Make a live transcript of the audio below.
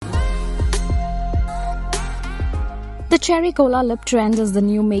The cherry cola lip trend is the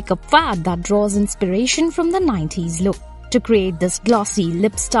new makeup fad that draws inspiration from the 90s look. To create this glossy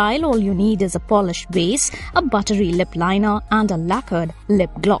lip style, all you need is a polished base, a buttery lip liner, and a lacquered lip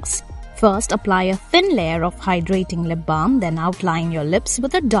gloss. First, apply a thin layer of hydrating lip balm, then outline your lips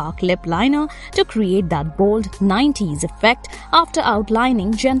with a dark lip liner to create that bold 90s effect. After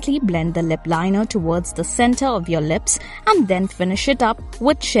outlining, gently blend the lip liner towards the center of your lips and then finish it up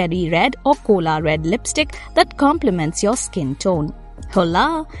with cherry red or cola red lipstick that complements your skin tone.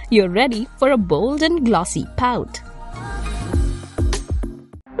 Hola! You're ready for a bold and glossy pout.